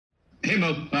Hey,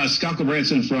 Mo. Scott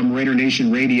Branson from Raider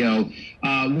Nation Radio.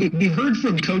 We heard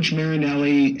from Coach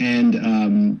Marinelli and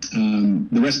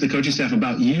the rest of the coaching staff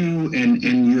about you and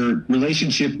your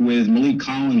relationship with Maliek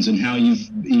Collins and how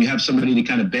you have somebody to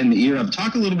kind of bend the ear of.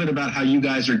 Talk a little bit about how you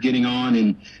guys are getting on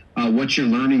and what you're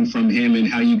learning from him and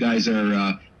how you guys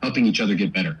are helping each other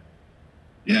get better.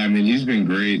 Yeah, I mean, he's been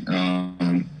great.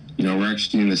 We're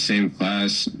actually in the same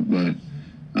class, but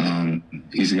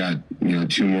he's got,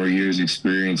 2 more years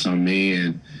experience on me,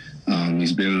 and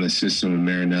he's been in the system with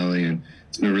Marinelli, and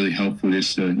it's been really helpful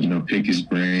just to, pick his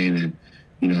brain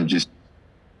and, just,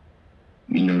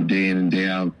 day in and day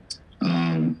out.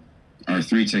 Our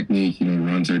 3 technique,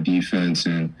 runs our defense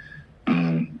and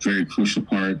very crucial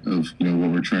part of,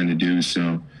 what we're trying to do.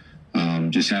 So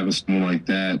just having someone like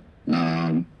that,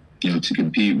 to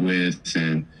compete with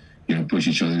and, push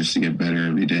each other just to get better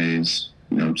every day is,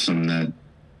 something that,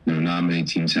 not many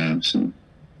teams have. So.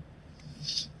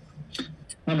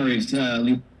 Hi, Maurice.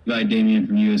 Levi Damien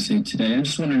from USA Today. I'm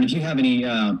just wondering if you have any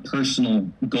personal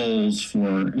goals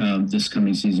for this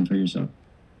coming season for yourself.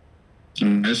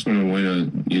 I just want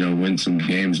to win some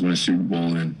games, win a Super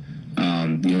Bowl, and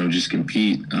just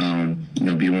compete.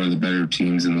 Be one of the better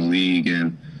teams in the league,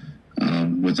 and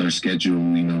with our schedule,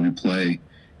 we play,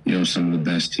 some of the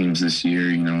best teams this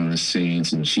year. The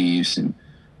Saints and Chiefs and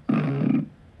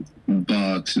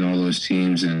Bucks and all those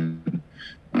teams, and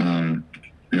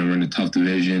we're in a tough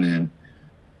division, and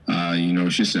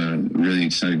it's just a really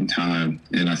exciting time.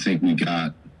 And I think we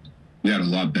got a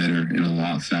lot better and a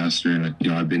lot faster. And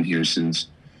I've been here since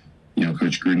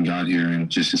Coach Gruden got here, and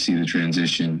just to see the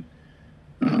transition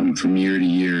from year to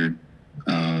year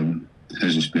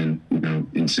has just been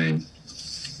insane.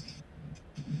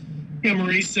 Yeah,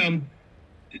 Maurice.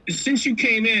 Since you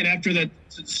came in after that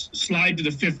slide to the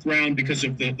 5th round because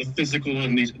of the physical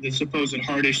and the supposed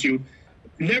heart issue,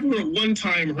 never at one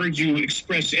time heard you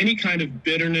express any kind of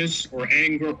bitterness or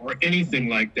anger or anything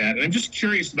like that. And I'm just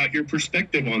curious about your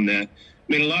perspective on that.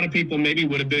 I mean, a lot of people maybe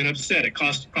would have been upset. It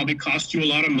probably cost you a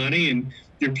lot of money, and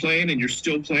you're playing and you're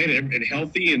still playing and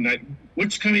healthy. And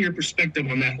what's kind of your perspective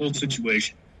on that whole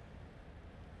situation?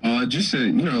 Just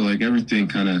like everything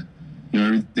kind of,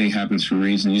 everything happens for a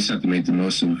reason. You just have to make the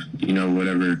most of,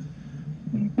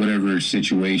 whatever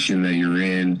situation that you're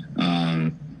in.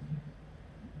 A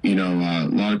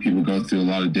lot of people go through a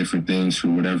lot of different things for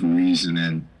whatever reason,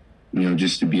 and,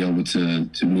 just to be able to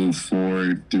move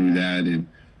forward through that and,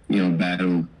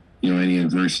 battle, any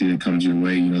adversity that comes your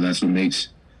way, that's what makes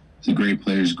the great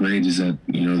players great, is that,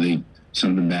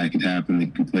 something bad could happen. They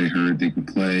can play hurt. They can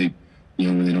play,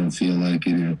 when they don't feel like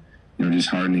it, and, just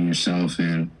hardening yourself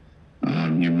and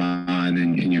your mind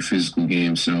and your physical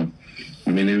game. So, I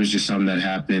mean, it was just something that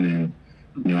happened, and,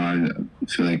 I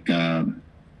feel like,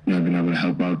 I've been able to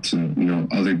help out some,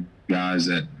 other guys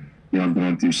that, have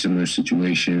gone through similar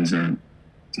situations or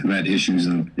have had issues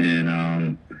and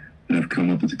have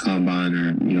come up with the combine or,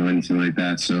 anything like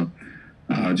that. So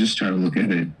I'll just try to look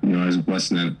at it, as a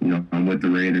blessing that, I'm with the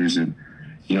Raiders and,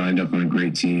 I end up on a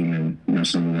great team and,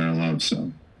 something that I love.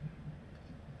 So.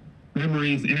 Hi,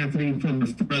 Maurice. Anthony from the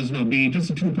Fresno Bee. Just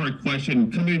a 2-part question.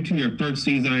 Coming into your 3rd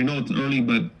season, I know it's early,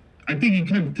 but I think you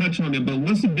kind of touched on it, but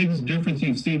what's the biggest difference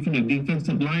you've seen from the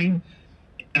defensive line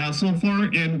so far?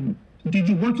 And did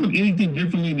you work on anything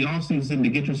differently in the offseason to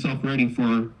get yourself ready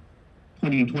for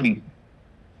 2020?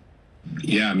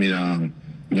 Yeah, I mean,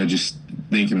 just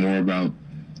thinking more about,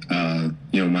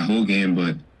 my whole game,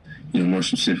 but, more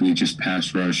specifically just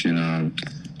pass rush and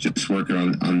just working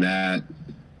on that.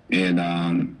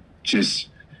 And just,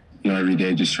 every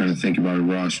day just trying to think about a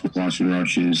rush, watching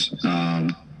rushes,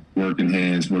 working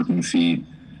hands, working feet.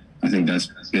 I think that's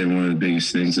been one of the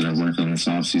biggest things that I've worked on this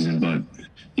offseason. But,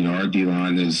 our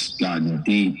D-line has gotten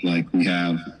deep. Like, we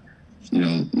have,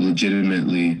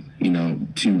 legitimately,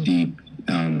 too deep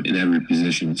in every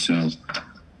position. So,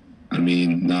 I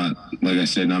mean, like I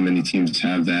said, not many teams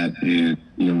have that. And,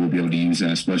 we'll be able to use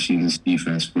that, especially in this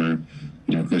defense where,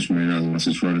 Coach Marinelli wants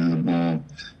us running the ball.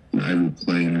 Every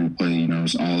play,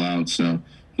 is all out. So,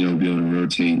 be able to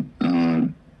rotate,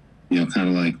 kind of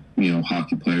like,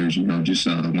 hockey players, just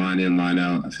line in, line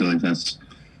out. I feel like that's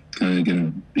kind of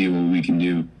going to be what we can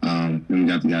do. And we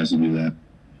got the guys to do that.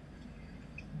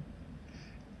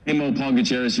 Hey, Mo, Paul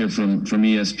Gutierrez here from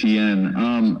ESPN.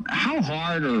 How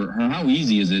hard or how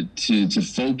easy is it to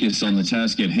focus on the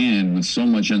task at hand with so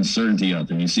much uncertainty out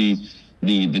there? You see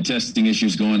the testing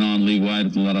issues going on league-wide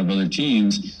with a lot of other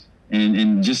teams,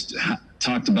 and just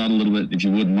talked about a little bit, if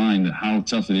you wouldn't mind, how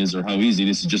tough it is or how easy it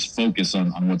is to just focus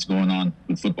on what's going on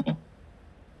with football.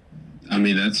 I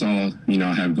mean, that's all,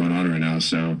 I have going on right now.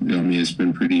 So, it's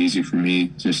been pretty easy for me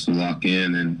just to lock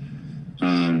in and,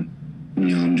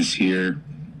 I'm just here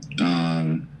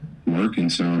working.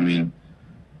 So, I mean,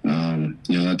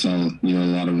 that's all, a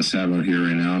lot of us have out here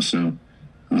right now. So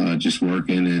just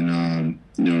working and,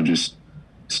 just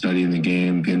studying the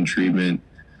game, getting treatment,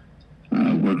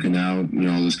 working out,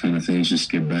 all those kind of things, just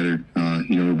get better.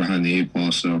 We're behind the 8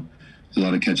 ball, so there's a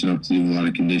lot of catching up to do, a lot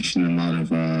of conditioning, a lot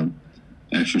of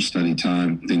extra study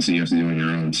time, things that you have to do on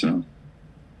your own. So.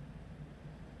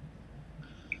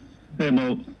 Hey,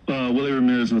 Mo. Willie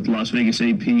Ramirez with Las Vegas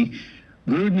AP.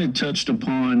 Gruden had touched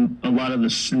upon a lot of the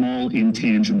small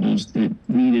intangibles that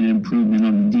needed improvement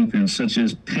on the defense, such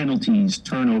as penalties,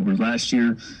 turnovers. Last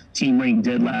year, team ranked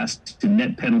dead last in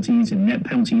net penalties and net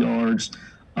penalty yards.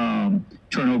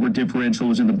 Turnover differential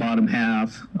was in the bottom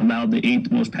half, allowed the 8th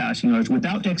most passing yards.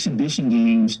 Without exhibition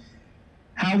games,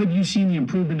 how would you see the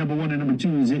improvement, number one, and number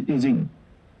two?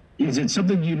 Is it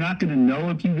something you're not going to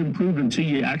know if you've improved until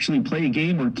you actually play a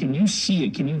game, or can you see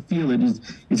it? Can you feel it?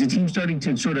 Is the team starting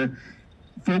to sort of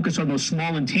focus on those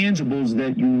small intangibles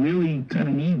that you really kind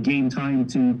of need game time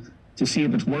to see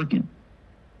if it's working?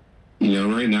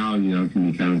 Right now, it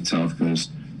can be kind of tough because,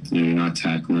 you're not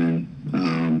tackling.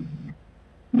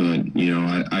 But,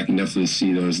 I can definitely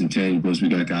see those intangibles. We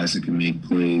got guys that can make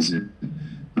plays. And,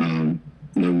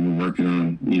 we've been working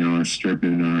on, our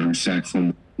stripping, our sack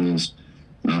fumbles,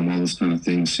 all those kind of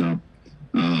things. So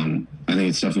I think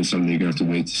it's definitely something you're going to have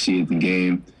to wait to see in the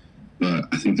game. But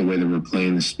I think the way that we're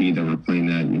playing, the speed that we're playing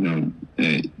that,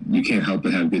 you can't help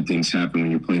but have good things happen when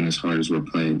you're playing as hard as we're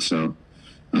playing. So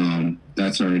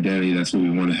that's our identity. That's what we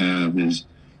want to have is,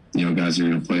 guys are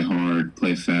going to play hard,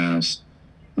 play fast,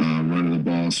 run to the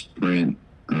ball, sprint,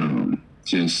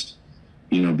 just,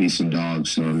 be some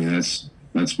dogs. So, I mean, that's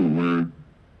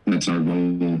our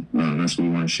goal. That's what we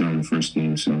want to show in the first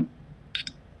game. So.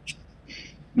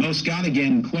 Mo, Scott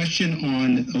again, question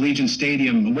on Allegiant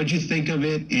Stadium. What did you think of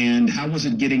it, and how was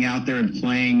it getting out there and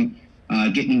playing,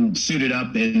 getting suited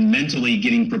up and mentally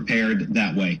getting prepared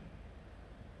that way?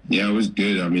 Yeah, it was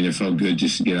good. I mean, it felt good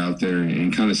just to get out there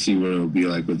and kind of see what it would be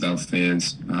like without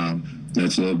fans.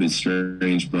 That's a little bit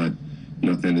strange, but,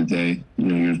 at the end of the day,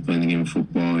 you're just playing the game of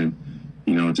football, and,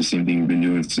 it's the same thing you've been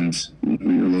doing since you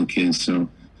were little kids. So,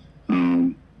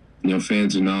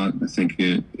 fans or not, I think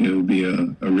it will be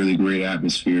a really great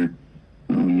atmosphere.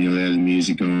 They had the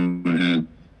music on, and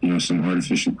had, some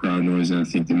artificial crowd noise that I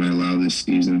think they might allow this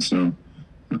season. So,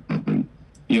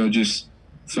 just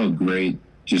felt great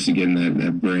just to get in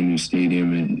that brand new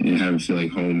stadium and have it feel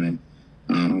like home.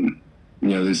 And,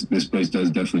 this place does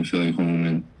definitely feel like home,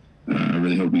 and I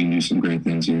really hope we can do some great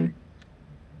things here.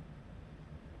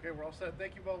 Okay, we're all set.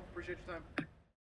 Thank you both. Appreciate your time.